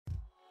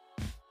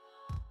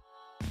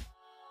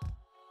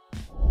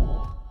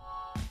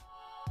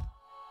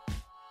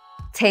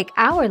Take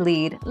our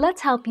lead, let's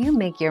help you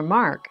make your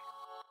mark.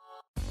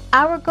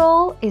 Our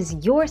goal is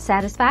your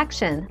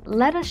satisfaction.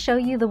 Let us show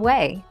you the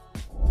way.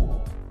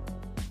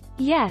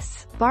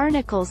 Yes,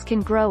 barnacles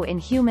can grow in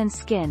human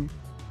skin.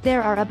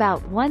 There are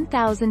about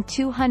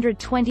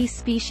 1,220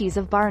 species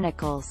of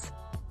barnacles.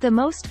 The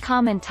most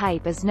common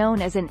type is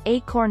known as an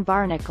acorn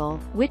barnacle,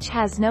 which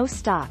has no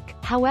stalk.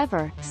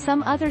 However,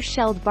 some other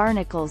shelled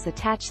barnacles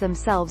attach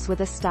themselves with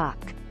a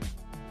stalk.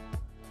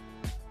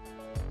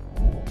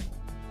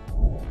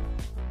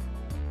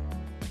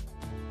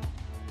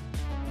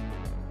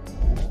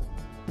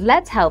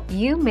 Let's help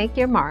you make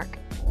your mark.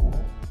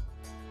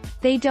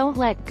 They don't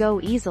let go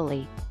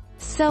easily.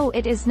 So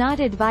it is not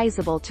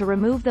advisable to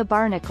remove the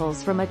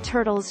barnacles from a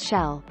turtle's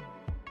shell.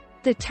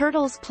 The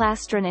turtle's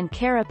plastron and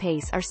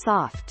carapace are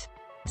soft.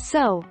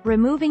 So,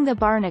 removing the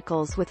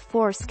barnacles with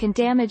force can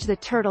damage the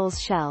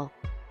turtle's shell.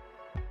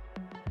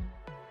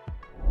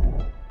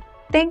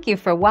 Thank you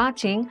for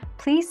watching.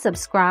 Please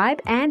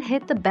subscribe and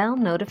hit the bell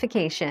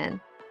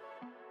notification.